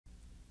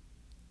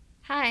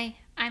Hi,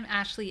 I'm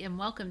Ashley and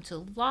welcome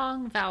to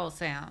Long Vowel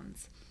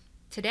Sounds.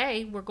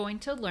 Today we're going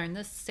to learn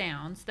the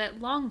sounds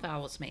that long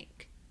vowels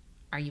make.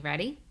 Are you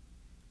ready?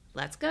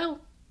 Let's go!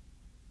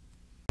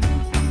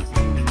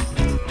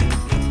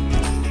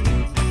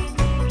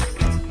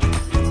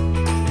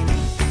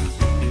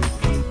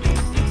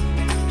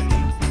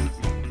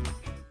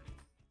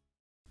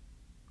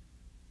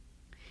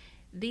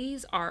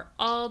 These are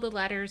all the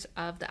letters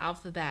of the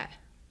alphabet.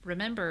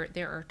 Remember,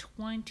 there are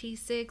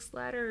 26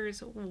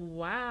 letters.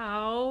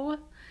 Wow!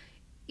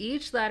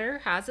 Each letter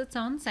has its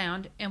own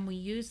sound, and we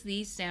use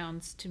these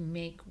sounds to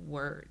make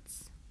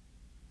words.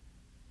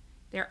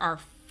 There are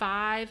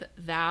 5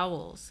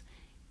 vowels: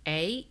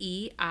 A,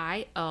 E,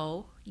 I,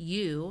 O,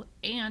 U,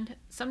 and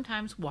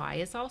sometimes Y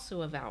is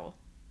also a vowel.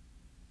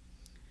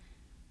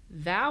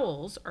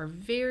 Vowels are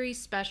very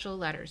special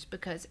letters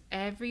because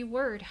every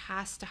word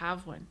has to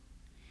have one.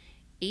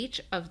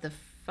 Each of the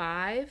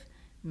 5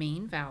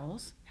 main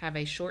vowels have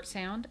a short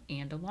sound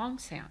and a long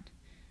sound,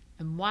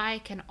 and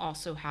Y can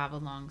also have a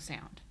long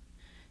sound.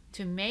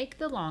 To make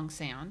the long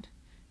sound,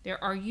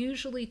 there are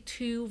usually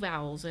 2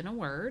 vowels in a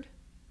word.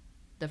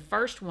 The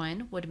first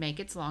one would make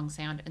its long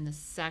sound and the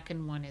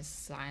second one is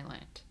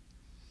silent.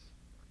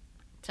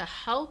 To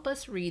help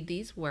us read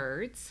these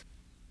words,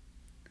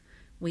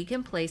 we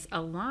can place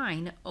a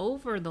line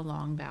over the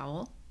long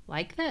vowel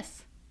like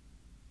this.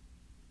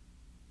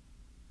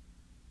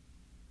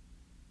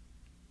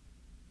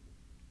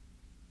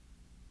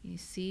 You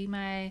see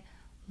my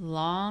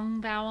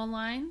long vowel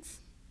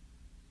lines?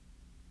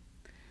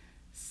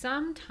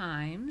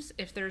 Sometimes,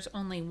 if there's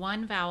only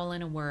one vowel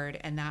in a word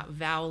and that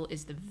vowel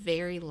is the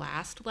very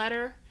last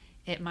letter,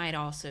 it might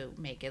also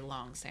make a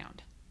long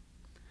sound.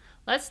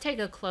 Let's take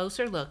a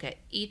closer look at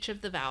each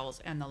of the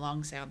vowels and the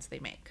long sounds they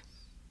make.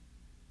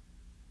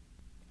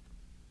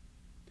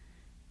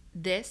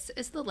 This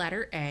is the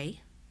letter A.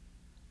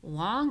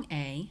 Long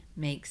A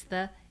makes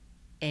the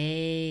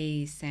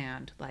A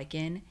sound, like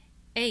in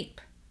ape.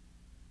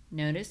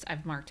 Notice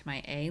I've marked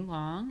my A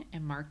long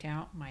and marked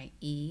out my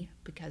E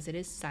because it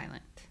is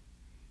silent.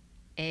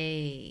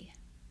 A.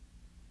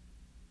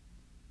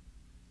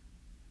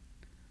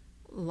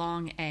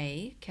 Long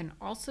A can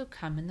also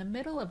come in the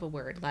middle of a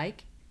word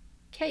like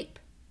cape.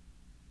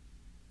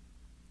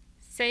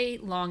 Say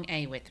long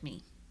A with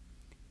me.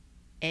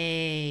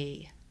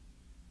 A.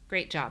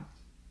 Great job.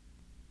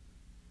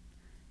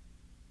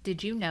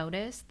 Did you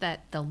notice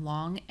that the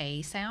long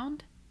A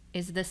sound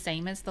is the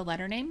same as the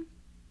letter name?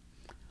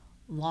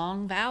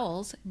 Long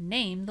vowels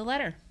name the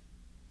letter.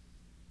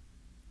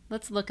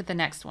 Let's look at the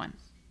next one.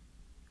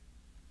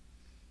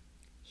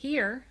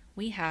 Here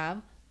we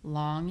have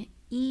long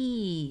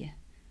E.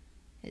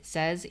 It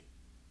says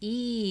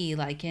E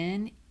like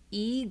in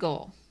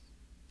eagle.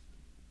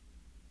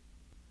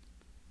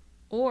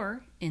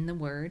 Or in the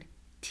word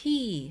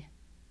T.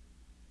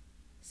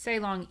 Say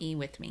long E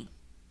with me.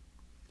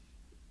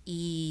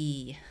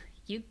 E.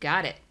 You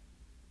got it.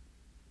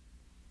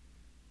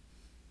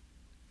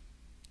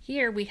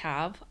 Here we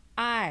have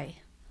I.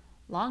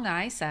 Long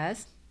I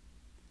says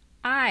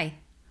I,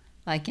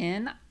 like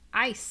in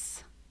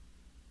ice.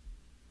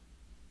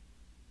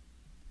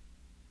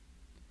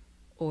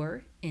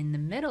 Or in the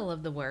middle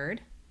of the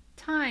word,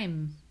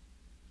 time.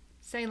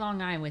 Say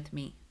long I with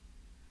me.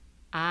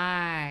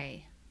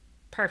 I.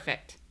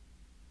 Perfect.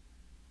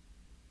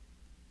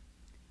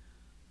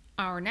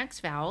 Our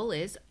next vowel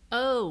is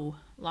O.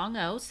 Long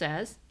O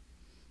says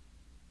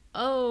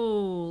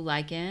O,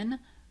 like in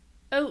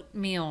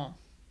oatmeal.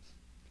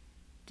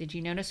 Did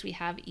you notice we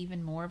have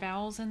even more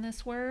vowels in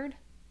this word?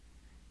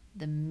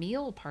 The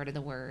meal part of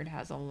the word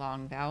has a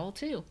long vowel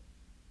too.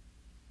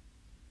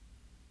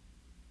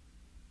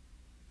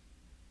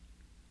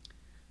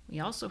 We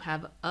also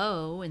have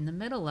O in the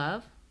middle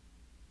of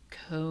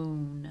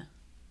cone.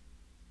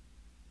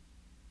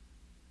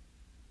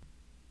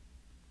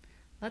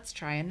 Let's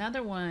try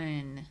another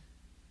one.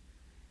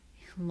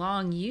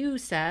 Long U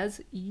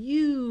says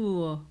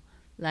U,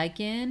 like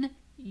in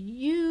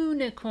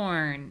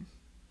unicorn.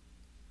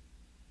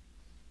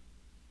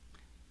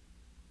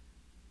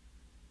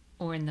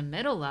 Or in the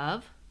middle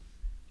of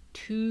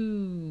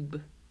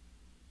tube.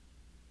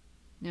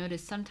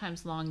 Notice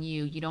sometimes long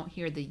U, you don't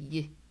hear the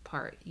y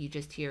part, you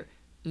just hear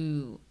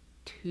oo,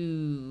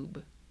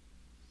 tube.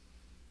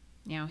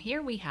 Now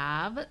here we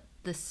have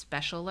the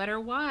special letter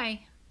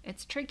Y.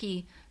 It's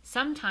tricky.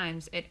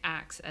 Sometimes it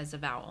acts as a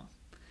vowel.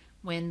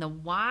 When the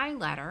Y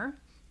letter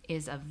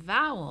is a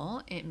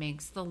vowel, it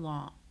makes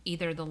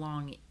either the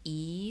long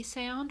E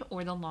sound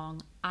or the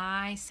long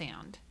I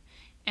sound.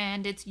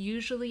 And it's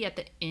usually at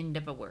the end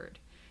of a word.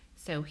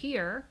 So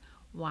here,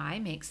 Y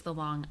makes the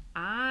long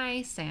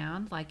I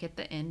sound like at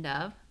the end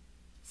of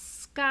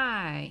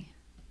sky.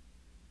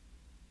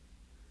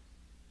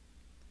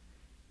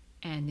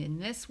 And in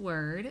this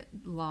word,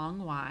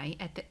 long Y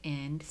at the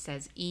end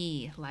says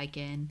E, like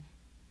in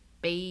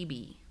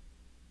baby.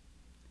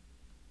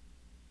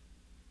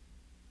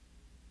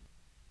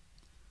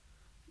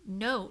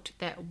 Note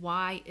that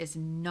Y is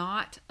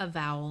not a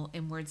vowel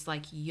in words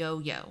like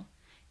yo-yo.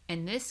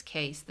 In this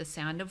case, the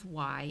sound of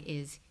Y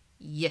is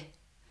y.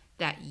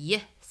 That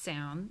y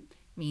sound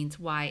means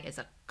Y is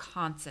a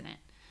consonant.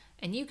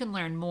 And you can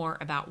learn more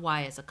about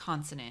Y as a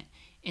consonant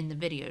in the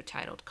video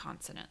titled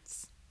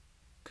Consonants.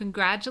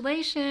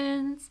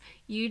 Congratulations!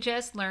 You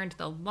just learned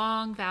the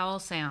long vowel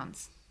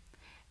sounds.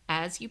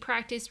 As you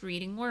practice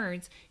reading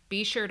words,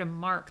 be sure to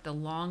mark the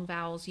long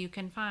vowels you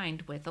can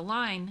find with a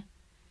line.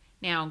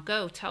 Now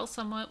go tell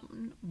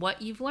someone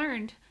what you've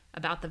learned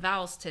about the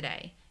vowels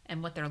today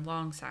and what their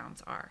long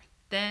sounds are.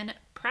 Then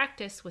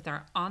practice with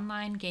our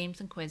online games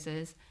and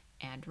quizzes,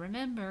 and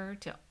remember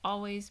to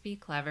always be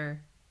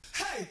clever.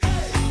 Hey,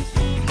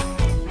 hey.